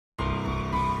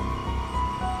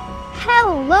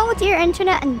Hello dear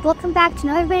internet and welcome back to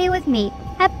another video with me,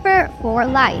 Pepper for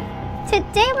Life.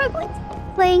 Today we're going to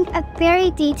be playing a very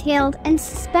detailed and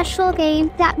special game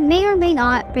that may or may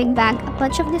not bring back a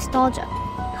bunch of nostalgia.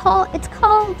 It's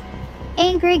called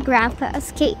Angry Grandpa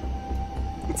Escape.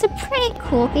 It's a pretty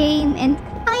cool game and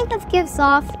kind of gives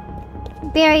off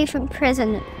Barry from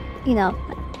prison,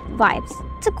 vibes.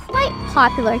 It's a quite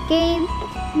popular game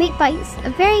made by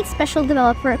a very special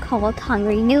developer called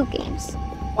Hungry New Games.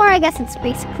 Or I guess it's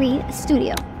basically a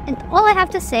studio. And all I have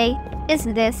to say is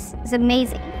this is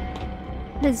amazing.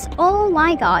 Oh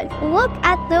my god, look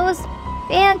at those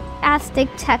fantastic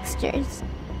textures.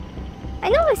 I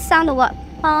know I sound a lot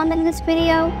calm in this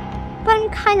video, but I'm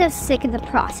kind of sick in the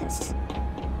process.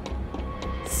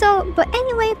 But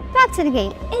anyway, back to the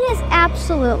game. It is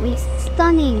absolutely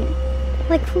stunning.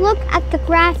 Like, look at the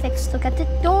graphics, look at the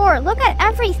door, look at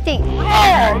everything.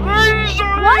 What?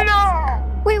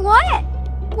 Wait, what?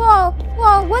 Whoa,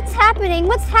 what's happening?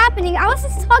 I was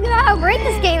just talking about how great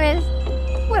this game is.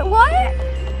 Wait, what?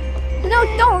 No,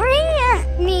 don't ring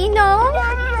at me, no,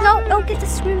 don't get the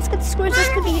screws, this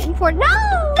could be important. No!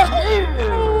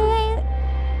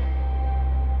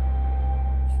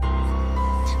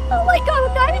 Oh my god,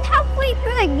 we're not even halfway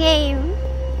through the game.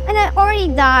 And I already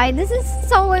died. This is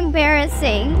so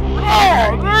embarrassing.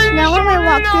 Now when I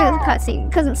walk through the cutscene,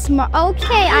 because I'm smart.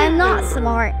 Okay, I am not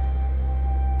smart.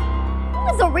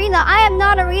 Who is Arena? I am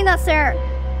not Arena, sir.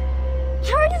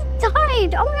 I already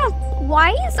died. Oh my god,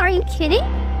 why? Are you kidding?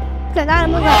 Because I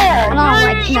don't like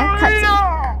that cutscene.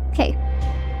 Okay.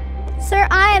 Sir,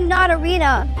 I am not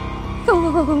Arena.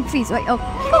 Go, please, wait. Oh,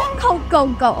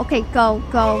 go. Okay, go.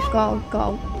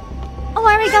 Oh,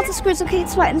 I already got the screws. Okay,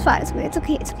 it's fine. It's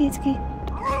okay.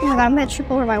 Oh my god, I'm gonna trip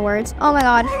over my words. Oh my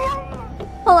god.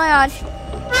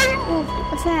 Ooh,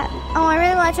 what's that? Oh, I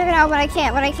really want to check it out, but I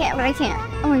can't.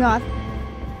 Oh my god.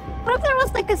 What if there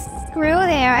was like a screw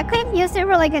there? I could have used it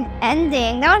for like an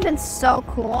ending. That would have been so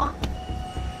cool.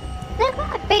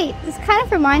 Wait, this kind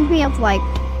of reminds me of like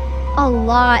a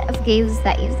lot of games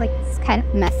that use like this kind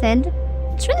of method.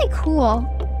 It's really cool.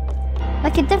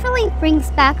 Like, it definitely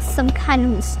brings back some kind of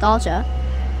nostalgia.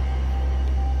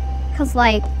 Cause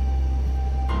like,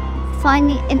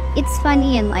 it's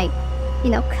funny and like,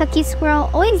 Cookie Squirrel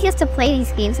always used to play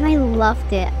these games and I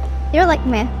loved it. They were like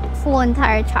my full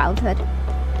entire childhood.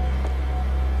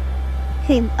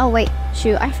 Okay, oh wait,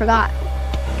 shoot, I forgot.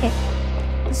 Okay,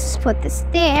 let's just put this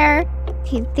there.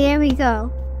 Okay, there we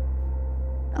go.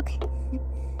 Okay.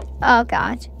 Oh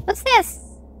god, what's this?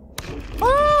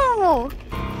 Oh!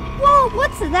 Whoa,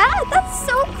 what's that? That's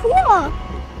so cool!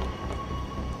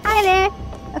 Hi there!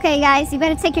 Okay guys, you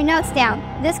better take your notes down.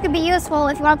 This could be useful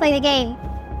if you want to play the game.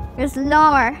 There's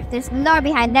lore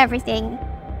behind everything.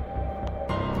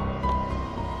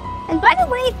 And by the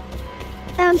way,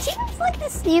 do you guys like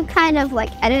this new kind of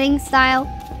like editing style?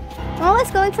 I'm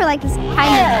always going for like this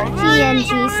kind of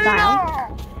PNG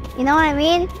style. You know what I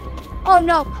mean? Oh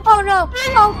no, oh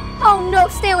no,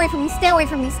 stay away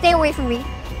from me.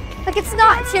 Like, it's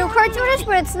not too cartoonish,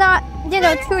 but it's not,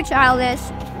 too childish.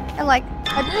 And, like,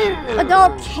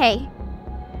 okay.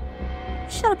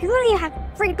 Shut up, you literally have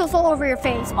wrinkles all over your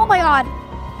face. Oh my god.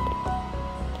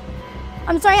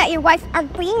 I'm sorry that your wife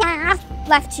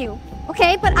left you,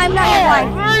 okay? But I'm not your wife.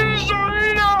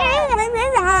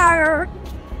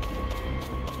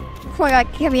 Oh my god,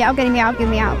 get me out.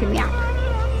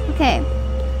 Okay.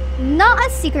 Not a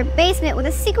secret basement with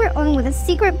a secret room with a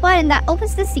secret button that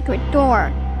opens the secret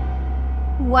door.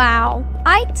 Wow,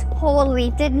 I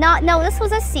totally did not know this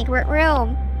was a secret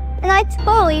room. And I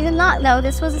totally did not know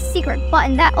this was a secret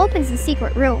button that opens the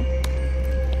secret room.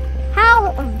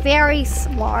 How very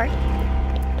smart.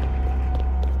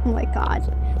 Oh my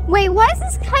god. Wait, why is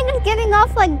this kind of giving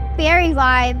off like Barry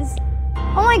vibes?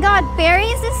 Oh my god, Barry,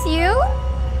 is this you?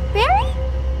 Barry?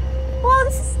 Well,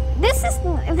 this is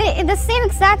the same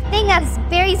exact thing as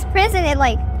Barry's prison and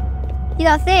like,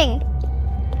 thing.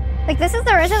 Like, this is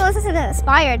the original, this is the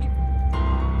inspired.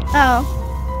 Oh.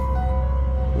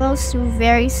 That was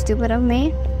very stupid of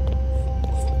me.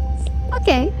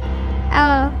 Okay.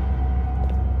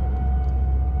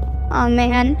 Oh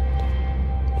man.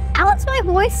 How is my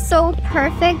voice so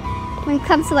perfect when it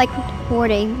comes to like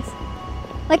recordings?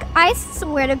 Like, I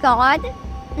swear to god,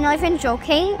 I'm not even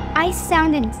joking, I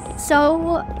sounded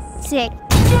so sick.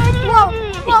 Whoa!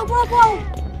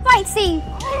 Fight scene!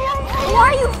 Why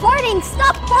are you farting?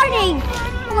 Stop farting!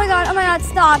 Oh my god,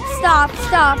 stop.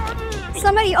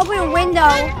 Somebody open a window.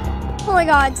 Oh my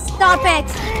god, stop it.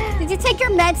 Did you take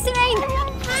your meds today?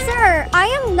 Sir, I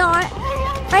am not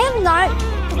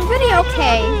really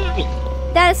okay.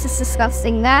 That is just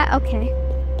disgusting, okay.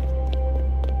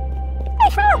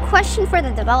 have a question for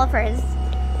the developers.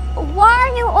 Why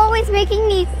are you always making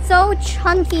me so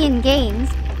chunky in games?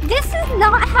 This is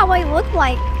not how I look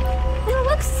like. It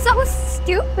looks so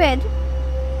stupid.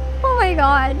 Oh my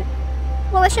god.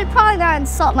 Well, I should probably not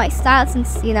insult my style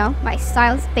since, you know, my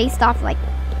style is based off, like,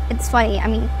 it's funny. I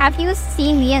mean, have you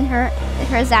seen me and her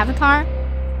avatar?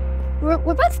 We're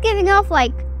both giving off,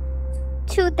 like,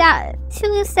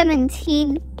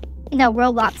 2017, you know,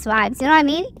 Roblox vibes. You know what I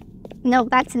mean? You know,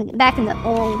 back in the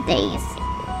old days.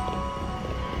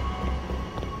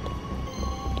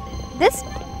 This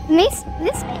may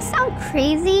sound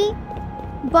crazy,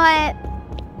 but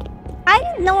I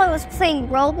didn't know I was playing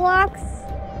Roblox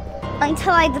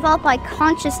until I developed my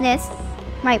consciousness,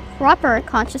 my proper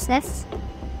consciousness,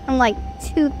 in like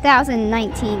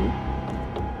 2019.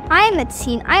 I am a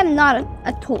teen. I am not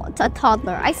a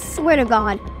toddler. I swear to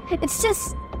God. It's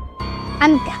just,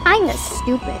 I'm kind of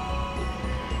stupid.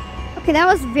 Okay, that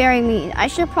was very mean. I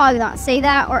should probably not say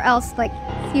that, or else like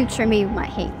future me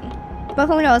might hate me. But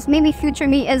who knows? Maybe future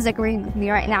me is agreeing with me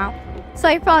right now. So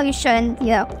I probably shouldn't,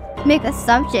 you know, make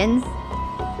assumptions.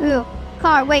 Ooh,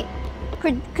 car. Wait.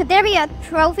 Could there be a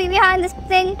trophy behind this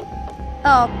thing?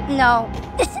 Oh no.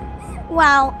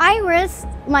 Wow, I risked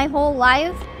my whole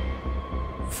life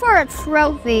for a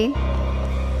trophy.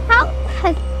 How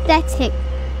pathetic.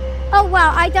 Oh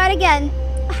wow, I died again.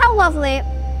 How lovely.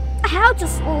 How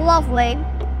just lovely.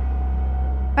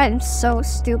 I'm so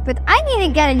stupid. I need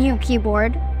to get a new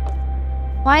keyboard.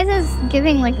 Why is this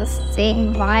giving like the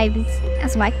same vibes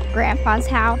as my grandpa's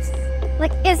house?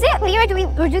 Like, is it weird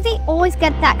or do they always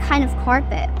get that kind of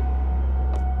carpet?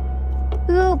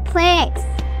 Ooh, planks.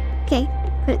 Okay,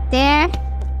 put it there.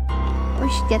 We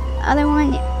should get the other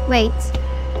one. Wait.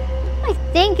 What am I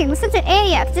thinking? I'm such an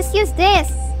idiot. Just use this.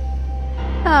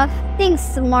 Think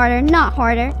smarter, not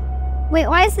harder. Wait,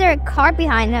 why is there a car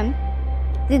behind him?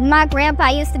 Did my grandpa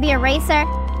used to be a racer?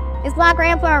 Is my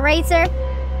grandpa a racer?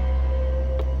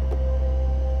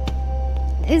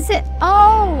 Is it?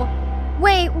 Oh!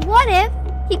 Wait, what if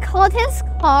he called his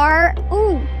car...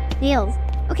 Ooh, nails.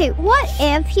 Okay, what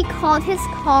if he called his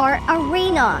car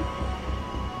Arena?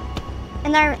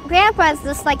 And our grandpa's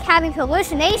just like having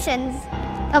hallucinations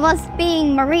of us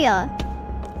being Arena.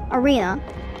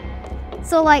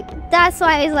 So like, that's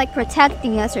why he's like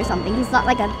protecting us or something. He's not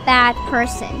like a bad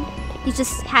person. He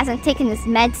just hasn't taken his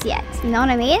meds yet. You know what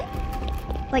I mean?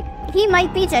 Like, he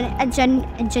might be a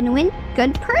genuine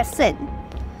good person.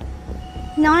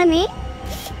 You know what I mean?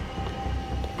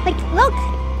 Like, look!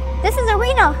 This is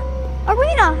Arena!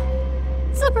 Arena!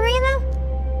 What's up, Arena?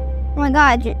 Oh my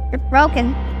god, you're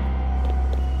broken.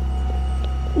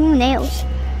 Ooh, nails.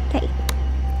 Okay.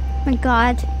 Oh my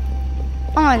god.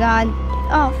 Oh my god.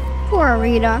 Oh, poor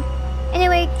Arena.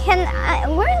 Anyway,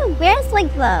 where's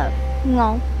like the, you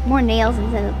know, more nails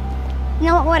instead of... You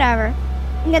know what, whatever.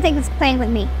 I'm gonna take this plane with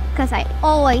me. Because I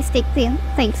always take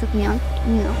things with me on,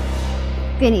 you know,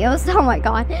 videos. Oh my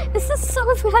god. This is so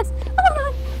fast. Oh my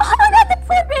god. Oh my god, the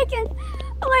plane bacon.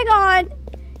 Oh my god.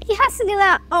 He has to do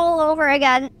that all over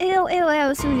again. Ew, ew,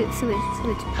 ew. Sewage.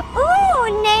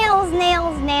 Ooh, nails.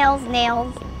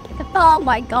 Oh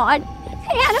my god.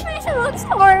 The animation looks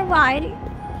horrifying.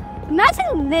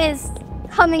 Imagine this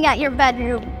coming at your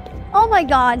bedroom. Oh my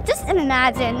god, just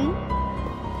imagine.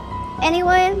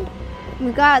 Anyway,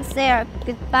 we gotta say our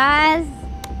goodbyes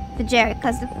to Jerry,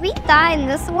 because if we die in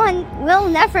this one, we'll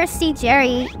never see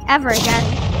Jerry ever again.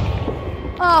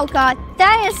 Oh god,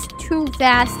 that is too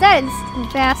fast.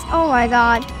 Oh my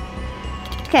god.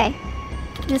 Okay,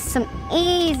 just some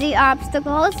easy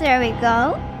obstacles. There we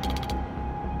go.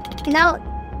 You know,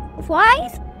 why?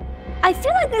 I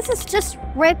feel like this is just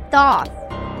ripped off.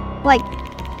 Like,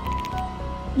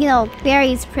 you know,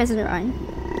 Barry's prison run.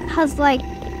 Because, like,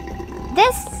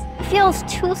 this feels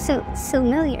too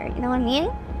familiar, you know what I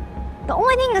mean? The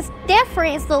only thing that's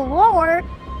different is the lore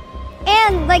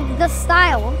and, like, the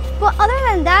style. But other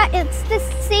than that, it's the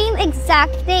same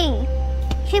exact thing.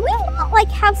 Can we not,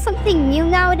 like, have something new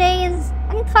nowadays?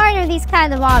 I'm tired of these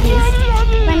kind of obbies.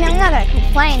 I mean, I'm not gonna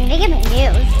complain. They give me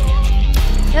views.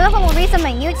 They're the whole reason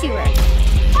I'm a YouTuber.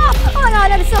 Oh my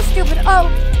god, that is so stupid. Oh,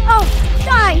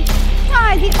 die.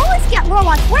 They always get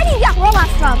Roblox. Where do you get Roblox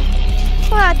from?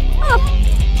 What?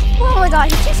 Oh my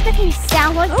god, he keeps making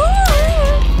sound like...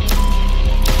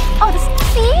 Oh,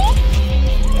 see?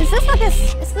 Is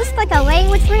this like a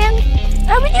language for him?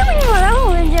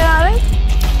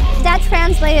 That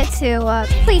translated to,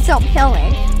 please don't kill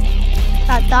me.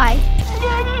 Die.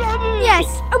 Yes,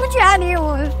 I'm trying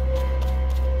to...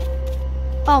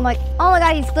 Oh my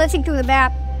god, he's glitching through the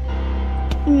map.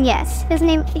 Yes, his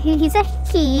name, he's a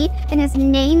he, and his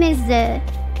name is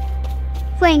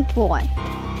Plank Boy.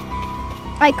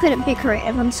 I couldn't be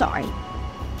creative, I'm sorry.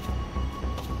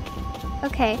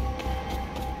 Okay.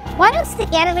 Why does the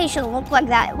animation look like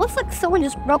that? It looks like someone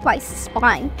just broke my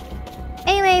spine.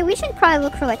 Anyway, we should probably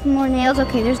look for like more nails.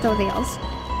 Okay, there's no nails.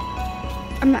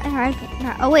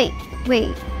 Oh wait.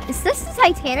 Is this the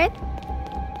Titanic?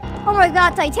 Oh my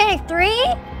god, Titanic 3?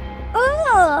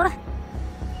 Ooh!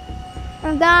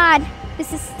 Oh god,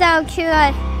 this is so cute.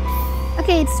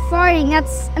 Okay, it's farting.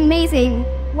 That's amazing.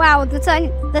 Wow, the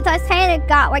Titanic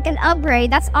got like an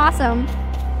upgrade. That's awesome.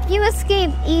 You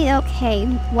escaped. Okay,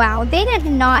 wow. They did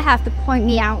not have to point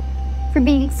me out for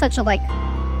being such a, like,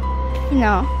 you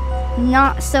know,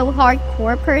 not so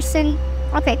hardcore person.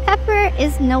 Okay, Pepper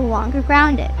is no longer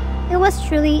grounded. It was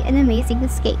truly an amazing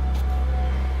escape.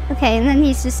 Okay, and then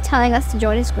he's just telling us to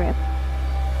join his group.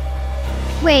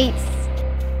 Wait.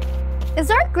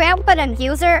 Is our grandpa an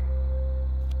user?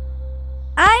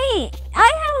 I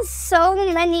have so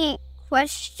many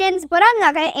questions, but I'm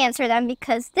not going to answer them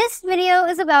because this video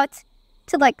is about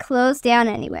to like close down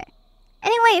anyway.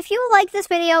 Anyway, if you like this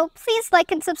video, please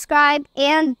like and subscribe,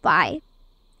 and bye.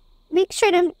 Make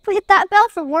sure to hit that bell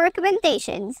for more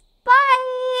recommendations. Bye!